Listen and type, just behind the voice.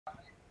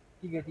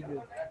Tiga.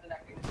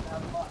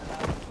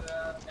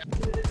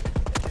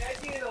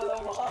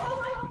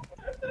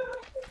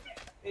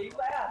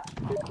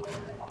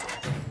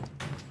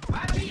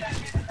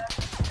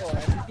 Oh,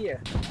 MVP ya?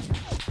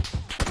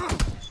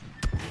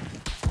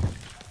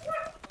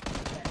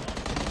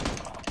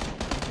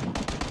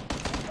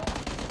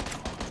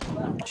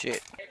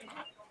 Shit.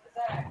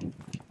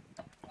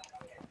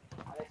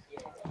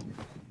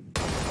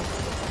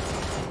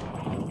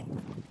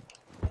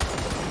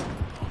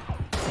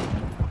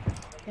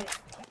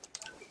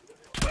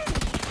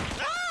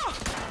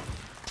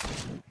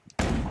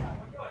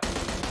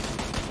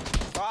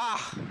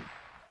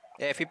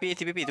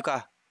 TPP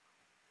tukar.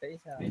 Tak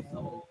kisah.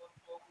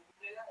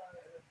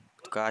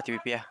 Tukar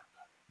TPP lah.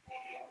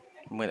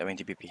 Cuma tak main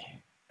TPP.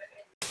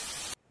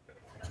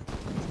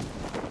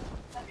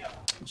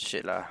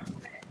 Shit lah.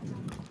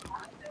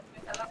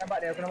 Nampak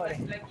dia, aku nampak dia.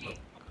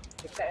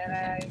 Dekat yang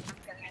lain.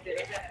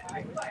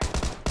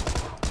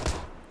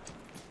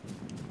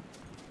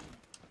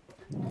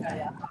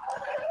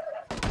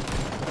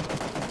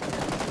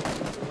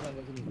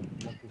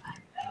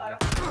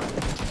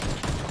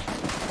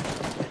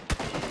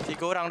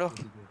 Tiga orang tu.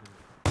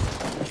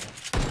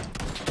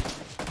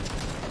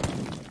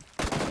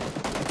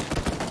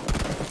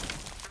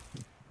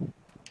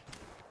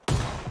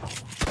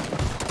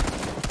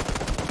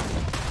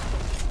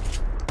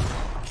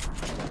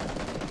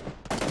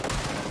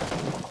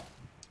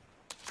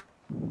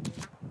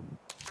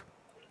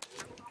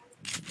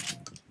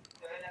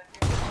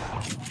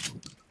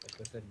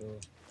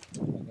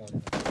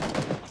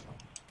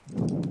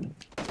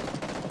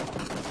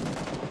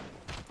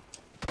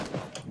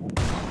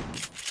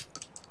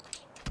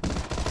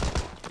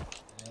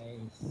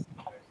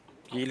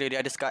 Gila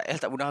dia ada Scar L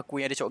tak bunuh aku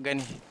yang ada shotgun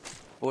ni.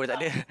 Oh tak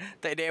ada.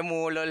 Tak ada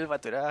ammo lol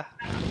patut dah.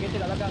 Kereta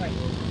kat belakang kan.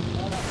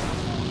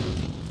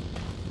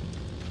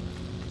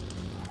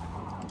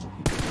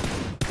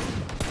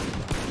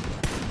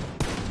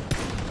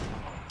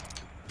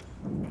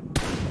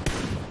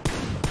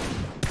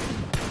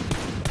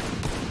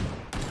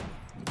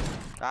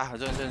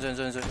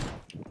 Zone.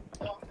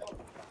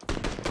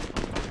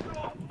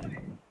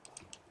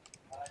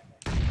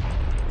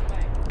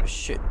 Oh,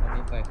 shit.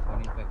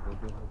 25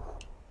 bodoh.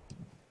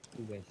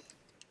 Tu guys.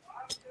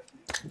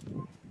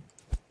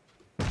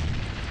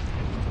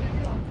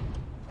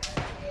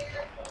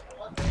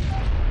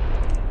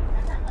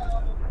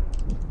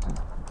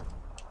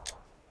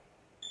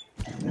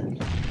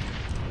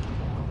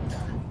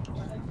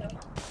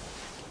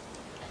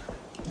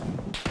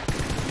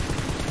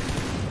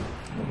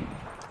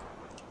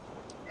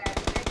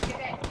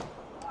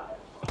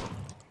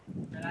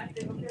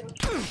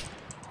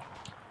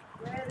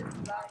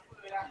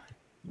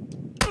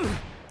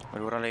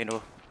 Ada orang lain tu.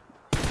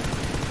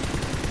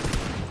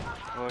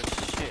 Oh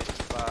shit.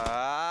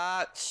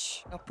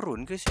 Patch. Nak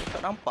prone ke sih? Tak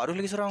nampak tu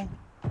lagi serang.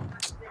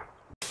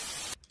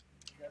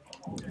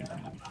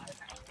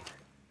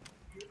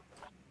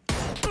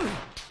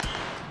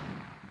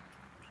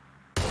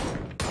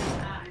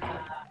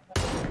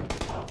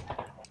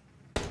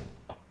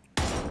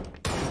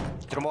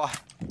 Turun bawah.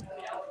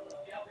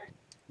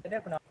 Tadi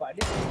aku nampak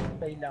dia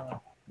dah hilang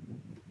lah.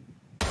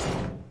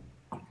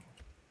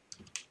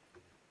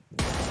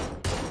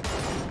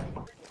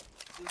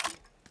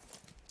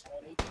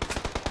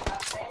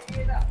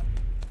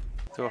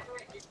 Tu.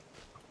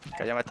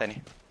 Kat jambatan ni.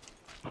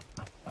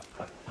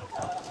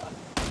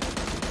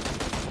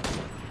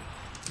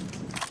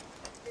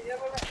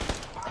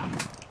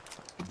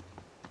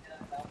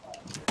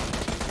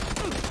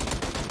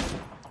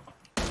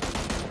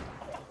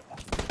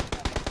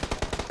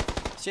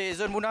 Cik,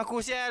 Zon bunuh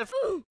aku sial.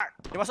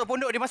 Dia masuk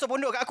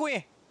pondok kat aku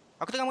ni.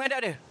 Aku tengah menghadap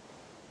dia.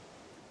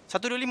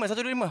 125.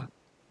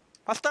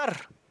 Faster.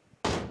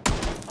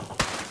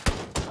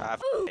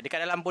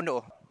 Dekat dalam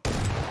pondok.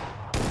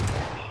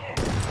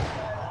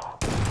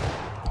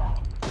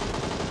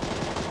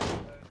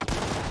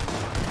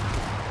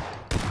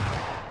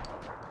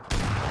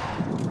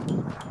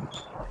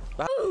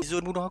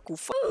 Zon bunuh aku.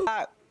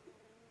 Fuck.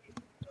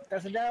 Tak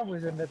sedar apa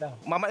Zon datang.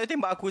 Mamat tu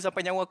tembak aku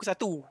sampai nyawa aku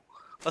satu.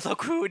 Pasal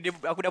aku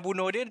dah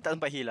bunuh dia tak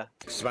sempat heal lah.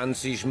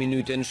 20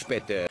 Minuten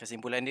später.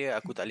 Kesimpulan dia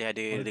aku tak boleh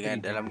ada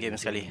dengan dalam game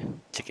sekali.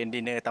 Chicken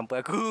dinner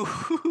tanpa aku.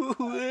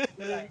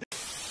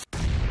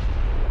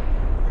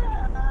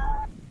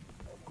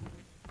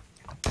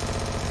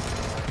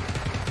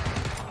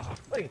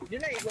 Oi, dia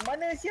naik ke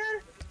mana sial?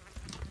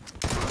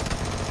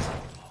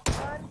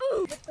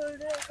 Betul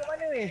dia ke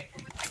mana ni?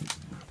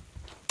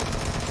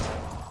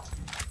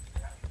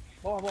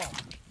 Bawah.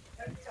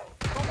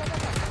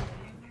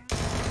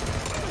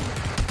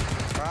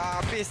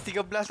 Habis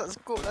 13 tak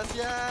scope lah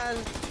sial.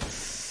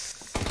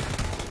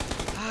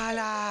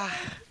 Alah.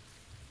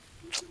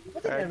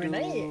 Kenapa tak boleh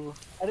naik?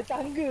 Ada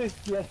tangga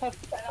sial.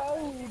 Aku tak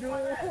tahu dia.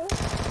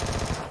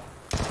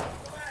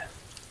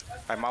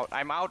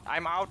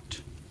 I'm out.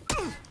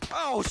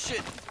 Oh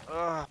shit.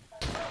 Wah,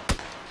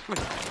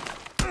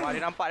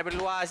 dia nampak daripada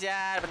luar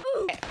sial.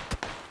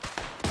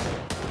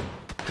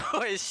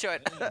 Oh shot.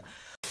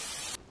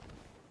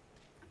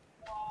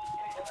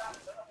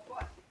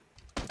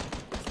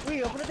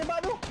 Wih, apa nak tembak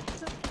tu?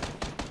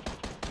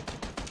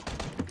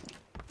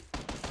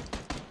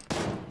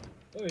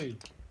 Oi.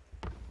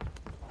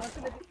 Aku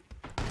dah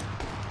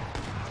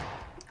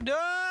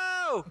No!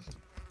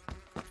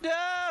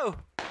 No!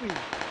 Wih.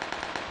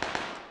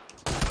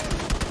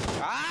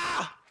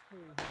 Ah!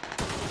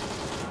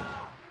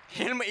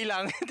 Helmet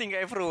hilang.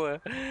 Tinggal afro.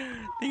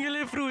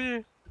 Tinggal afro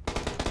je.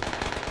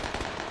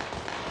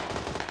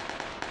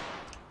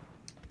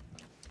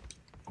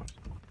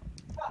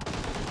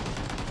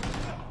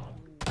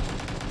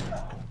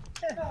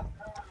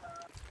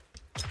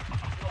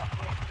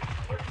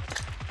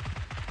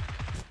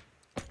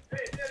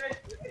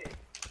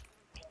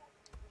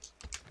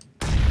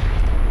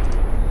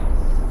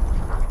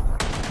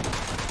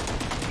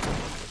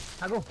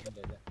 Aku.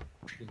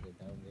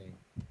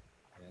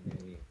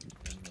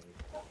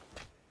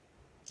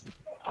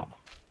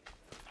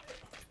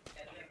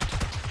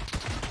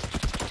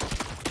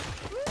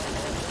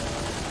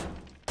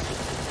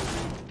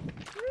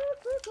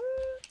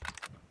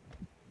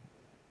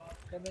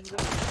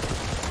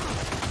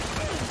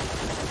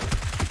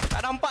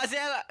 Tak nampak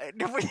sial.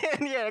 Dia punya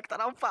ni aku tak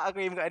nampak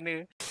aku aim kat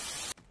mana.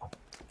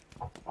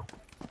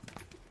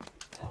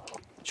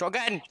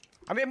 Shotgun.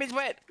 Ambil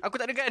cepat.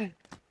 Aku tak ada gun.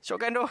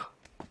 Shotgun tu.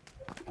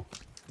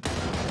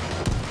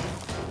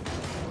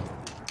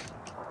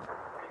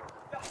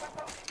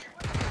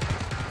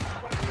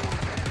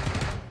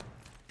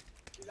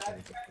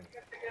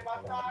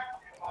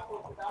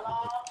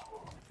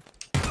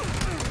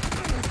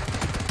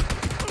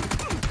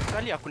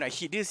 Kali aku nak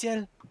hit dia sial.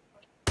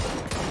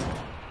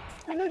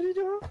 Alah dia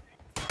tu.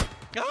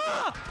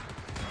 Ah!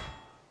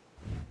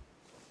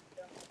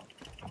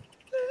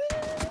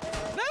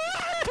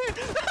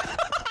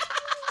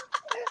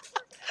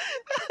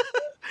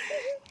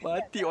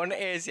 Mati on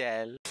air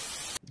sial.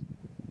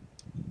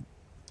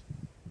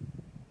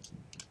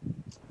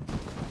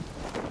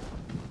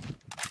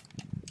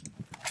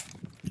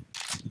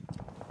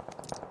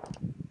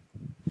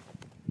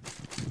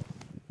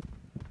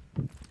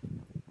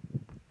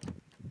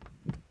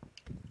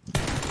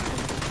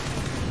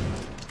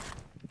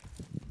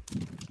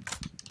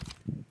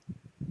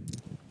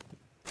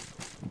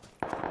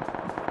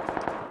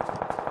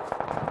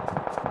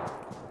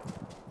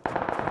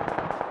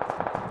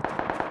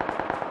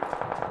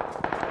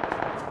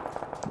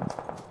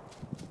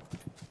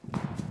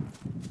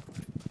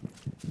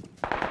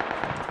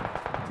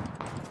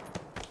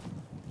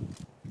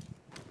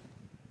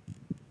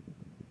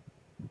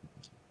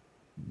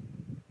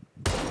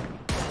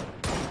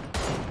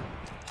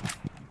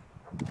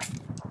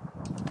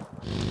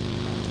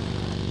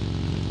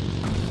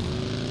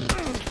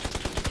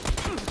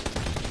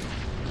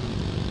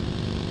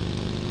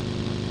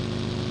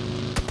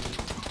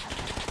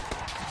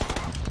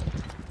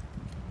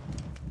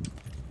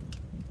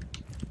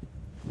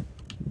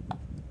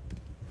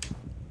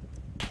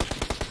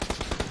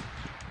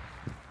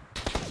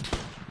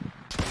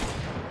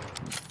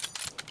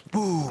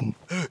 Boom!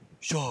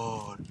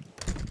 Headshot!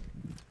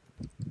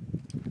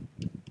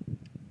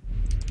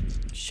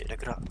 Shit dah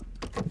gerak.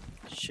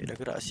 Shit dah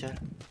gerak sial.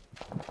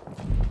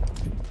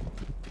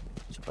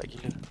 Cepat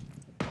gila.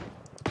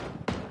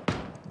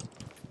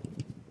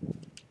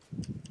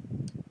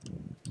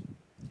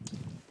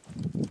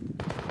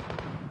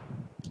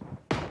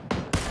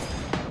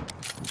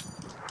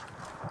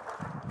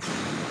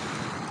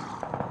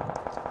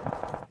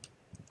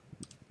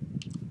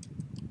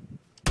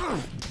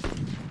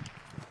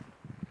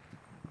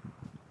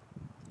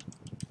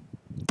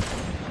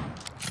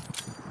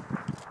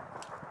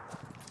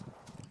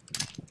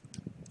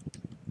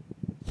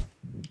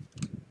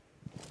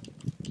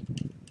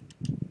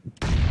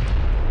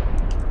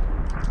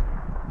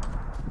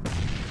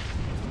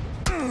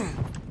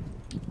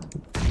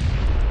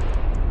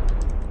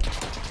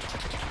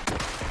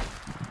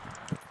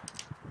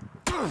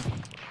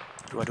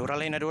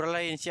 Ada orang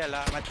lain, sial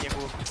lah mati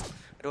aku.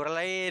 Ada orang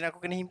lain, aku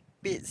kena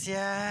himpit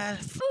sial.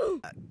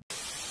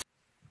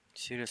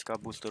 Serius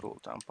kabus teruk,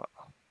 tak nampak.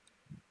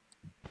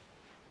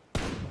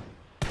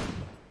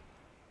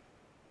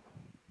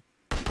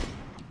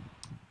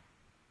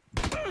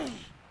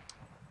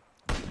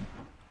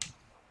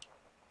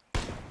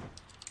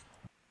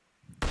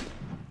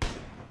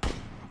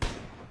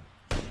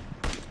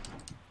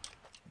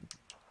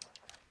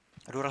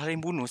 Ada orang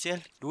lain bunuh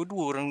sial.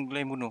 Dua-dua orang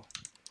lain bunuh.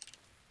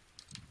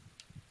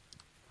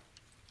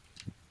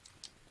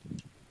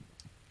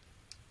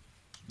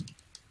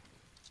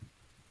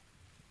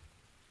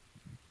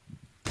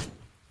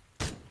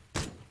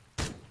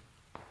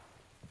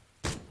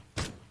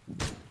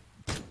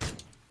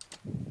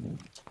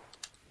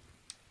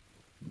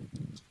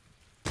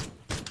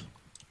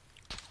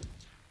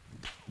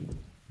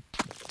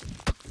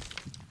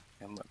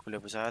 Lambat aku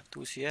level 1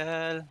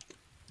 sial.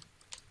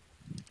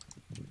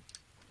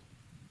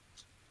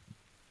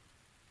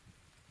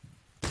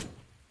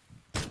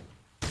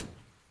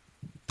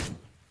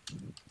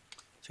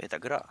 Saya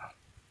tak gerak.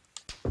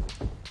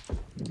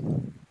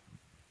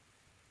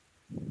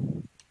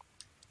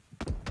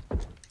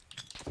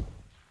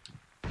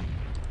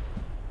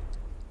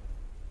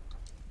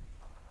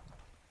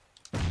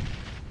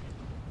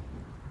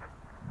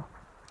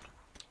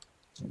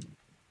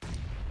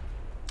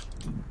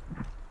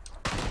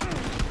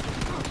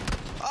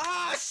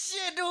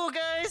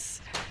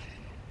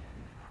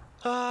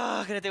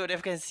 Kena tengok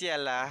def kan,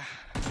 sial lah.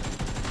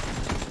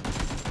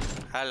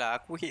 Alah,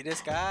 aku hit dia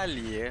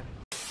sekali je.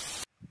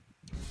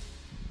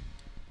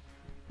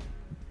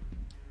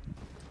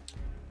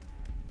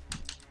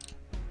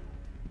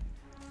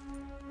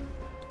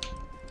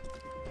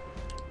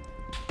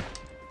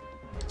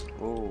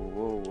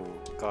 Oh,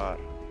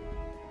 car.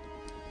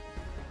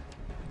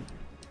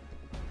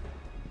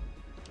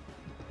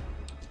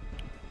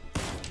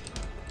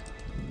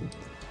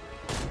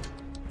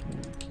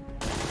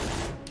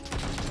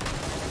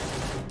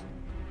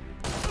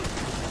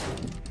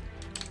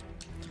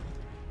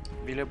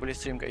 Bila boleh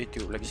stream kat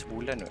YouTube? Lagi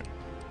sebulan kot.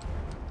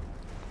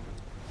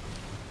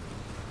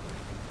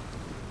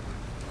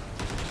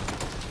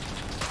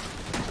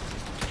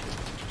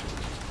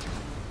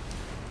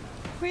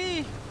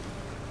 Wih.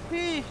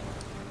 Wih.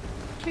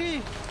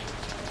 Wih.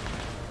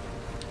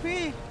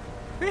 Wih.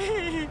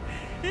 Wih.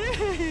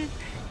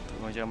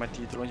 Tolong jangan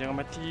mati, tolong jangan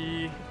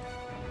mati.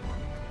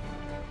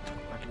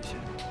 Aduh, sial.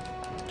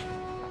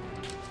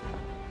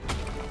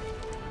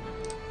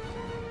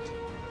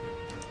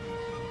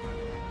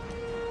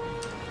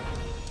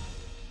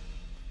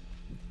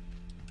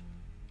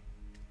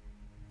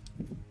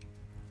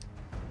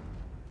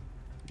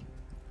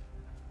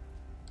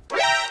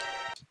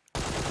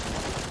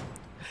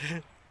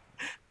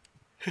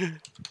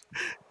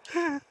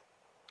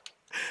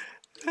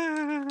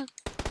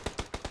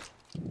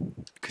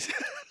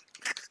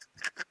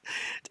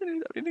 Jangan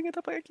tak boleh dengar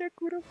tapak kaki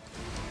aku tu.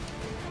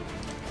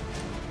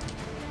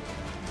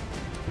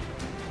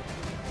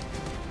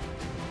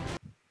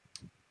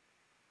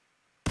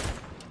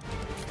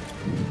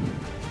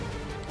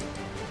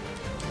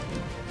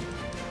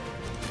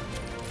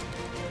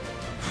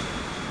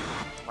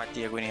 Mati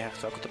aku ni.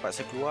 So aku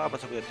terpaksa keluar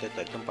pasal aku tak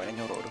ada tempat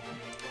yang nyorok tu.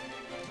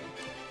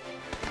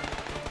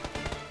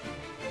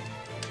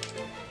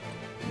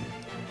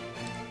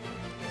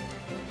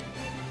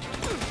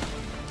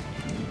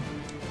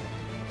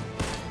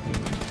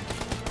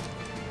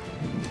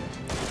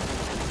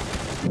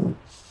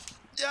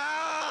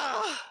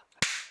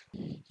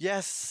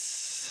 Yes,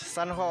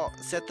 Sunhawk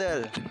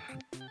settle.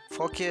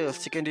 4 kills,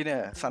 chicken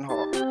dinner,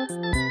 Sunhawk.